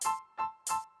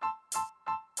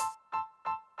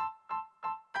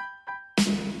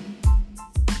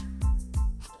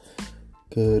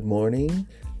Good morning.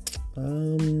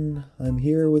 I'm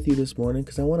here with you this morning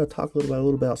because I want to talk a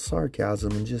little about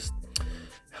sarcasm and just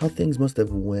how things must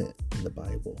have went in the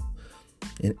Bible.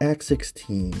 In Acts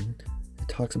 16, it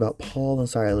talks about Paul and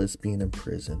Silas being in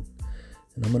prison.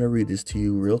 And I'm going to read this to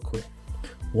you real quick.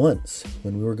 Once,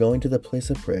 when we were going to the place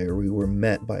of prayer, we were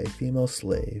met by a female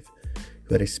slave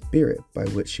who had a spirit by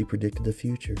which she predicted the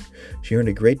future. She earned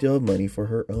a great deal of money for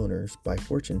her owners by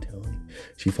fortune-telling.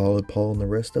 She followed Paul and the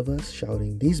rest of us,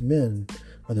 shouting, "These men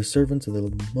are the servants of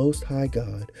the Most High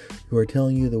God, who are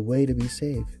telling you the way to be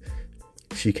saved."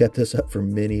 She kept us up for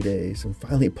many days, and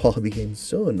finally Paul became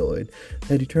so annoyed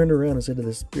that he turned around and said to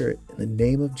the spirit, "In the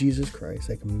name of Jesus Christ,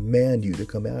 I command you to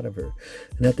come out of her."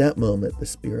 And at that moment, the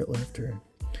spirit left her.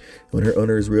 When her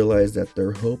owners realized that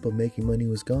their hope of making money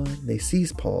was gone, they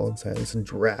seized Paul and Silas and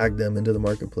dragged them into the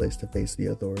marketplace to face the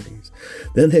authorities.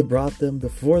 Then they brought them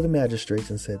before the magistrates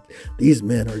and said, "These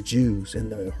men are Jews,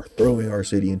 and they are throwing our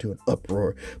city into an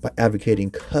uproar by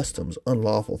advocating customs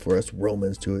unlawful for us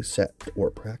Romans to accept or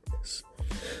practice."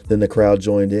 Then the crowd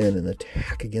joined in an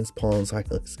attack against Paul and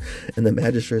Silas, and the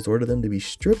magistrates ordered them to be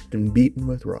stripped and beaten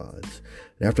with rods.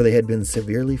 And after they had been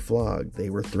severely flogged, they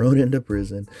were thrown into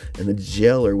prison, and the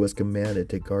jailer was commanded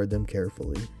to guard them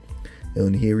carefully. And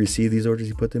when he received these orders,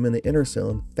 he put them in the inner cell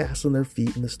and fastened their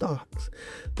feet in the stocks.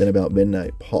 Then about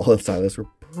midnight, Paul and Silas were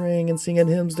praying and singing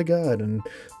hymns to God, and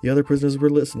the other prisoners were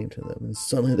listening to them. And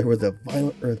suddenly there was a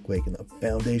violent earthquake, and the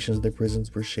foundations of the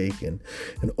prisons were shaken.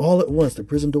 And all at once the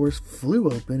prison doors flew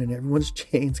open, and everyone's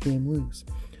chains came loose.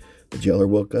 The jailer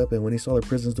woke up, and when he saw the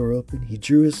prison's door open, he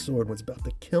drew his sword and was about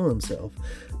to kill himself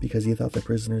because he thought the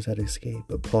prisoners had escaped.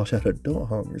 But Paul shouted, "Don't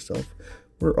harm yourself.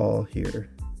 We're all here."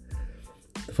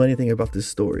 The funny thing about this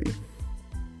story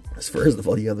is, first of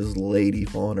all, you have this lady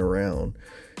falling around,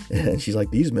 and she's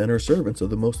like, "These men are servants of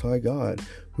the Most High God,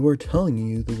 who are telling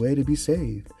you the way to be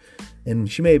saved." And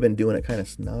she may have been doing it kind of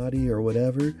snotty or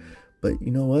whatever, but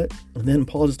you know what? And then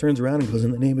Paul just turns around and goes,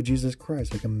 "In the name of Jesus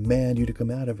Christ, I command you to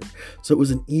come out of her." So it was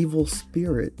an evil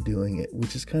spirit doing it,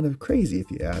 which is kind of crazy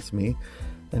if you ask me.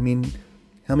 I mean,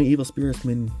 how many evil spirits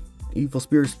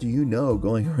do you know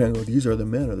going around with, "These are the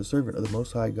men of the servant of the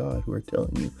Most High God who are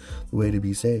telling you the way to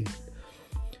be saved"?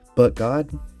 But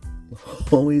God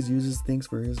always uses things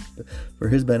for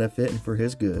his benefit and for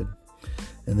his good.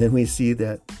 And then we see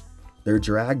that they're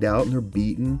dragged out and they're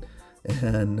beaten,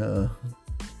 and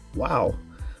wow,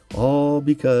 all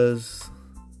because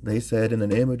they said, "In the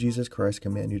name of Jesus Christ,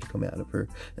 command you to come out of her."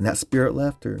 And that spirit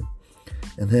left her.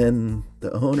 And then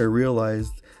the owner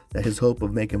realized that his hope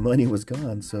of making money was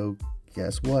gone. So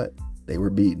guess what? They were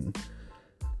beaten.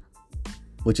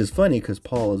 Which is funny because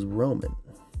Paul is Roman.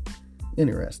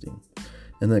 Interesting.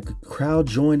 And the crowd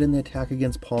joined in the attack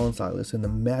against Paul and Silas, and the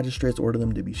magistrates ordered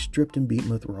them to be stripped and beaten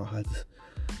with rods.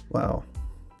 Wow,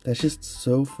 that's just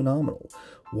so phenomenal.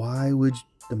 Why would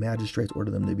the magistrates order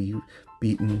them to be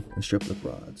beaten and stripped with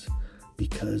rods?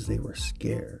 Because they were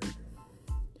scared.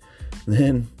 And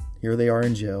then here they are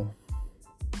in jail,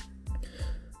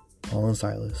 Paul and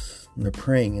Silas, and they're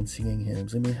praying and singing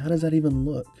hymns. I mean, how does that even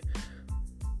look?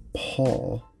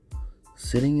 Paul,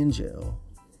 sitting in jail,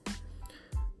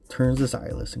 turns to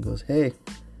Silas and goes, "Hey,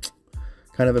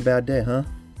 kind of a bad day, huh?"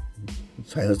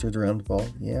 Silas turns around to Paul.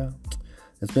 "Yeah,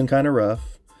 it's been kind of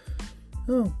rough."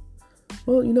 "Oh,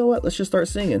 well, you know what? Let's just start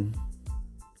singing."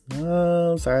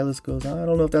 Oh, Silas goes, "I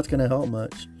don't know if that's going to help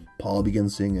much." Paul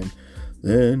begins singing,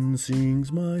 "Then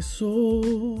sings my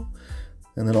soul."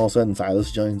 And then all of a sudden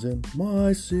Silas joins in,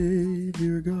 "My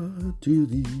Savior God, to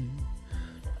thee.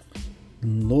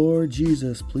 Lord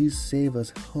Jesus, please save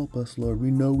us. Help us, Lord.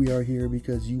 We know we are here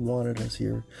because you wanted us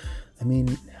here." I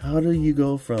mean, how do you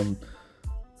go from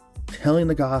telling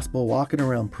the gospel, walking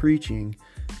around preaching,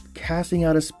 casting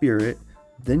out a spirit,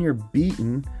 then you're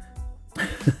beaten,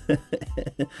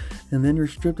 and then you're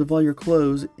stripped of all your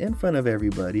clothes in front of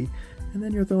everybody, and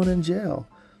then you're thrown in jail?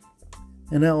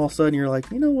 And now all of a sudden you're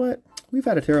like, "You know what? We've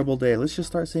had a terrible day. Let's just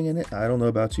start singing it." I don't know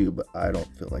about you, but I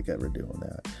don't feel like ever doing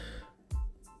that.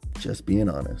 Just being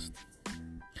honest.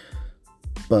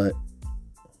 But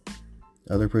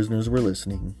other prisoners were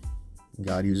listening.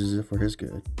 God uses it for his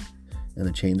good. And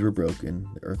the chains were broken.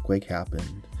 The earthquake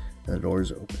happened. And the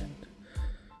doors opened.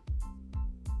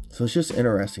 So it's just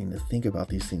interesting to think about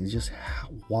these things. Just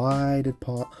why did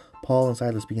Paul and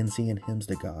Silas begin singing hymns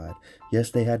to God? Yes,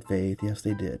 they had faith. Yes,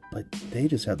 they did. But they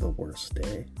just had the worst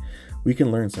day. We can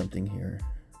learn something here.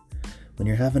 When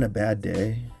you're having a bad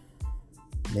day,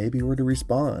 maybe we're to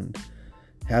respond.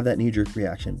 Have that knee-jerk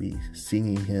reaction be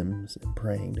singing hymns and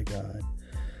praying to God.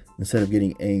 Instead of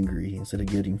getting angry, instead of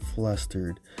getting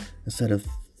flustered, instead of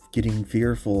getting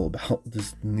fearful about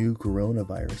this new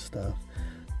coronavirus stuff.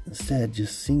 Instead,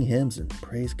 just sing hymns and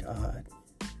praise God.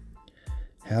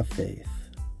 Have faith.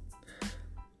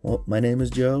 Well, my name is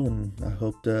Joe, and I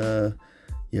hope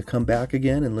you come back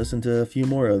again and listen to a few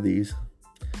more of these.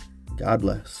 God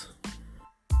bless.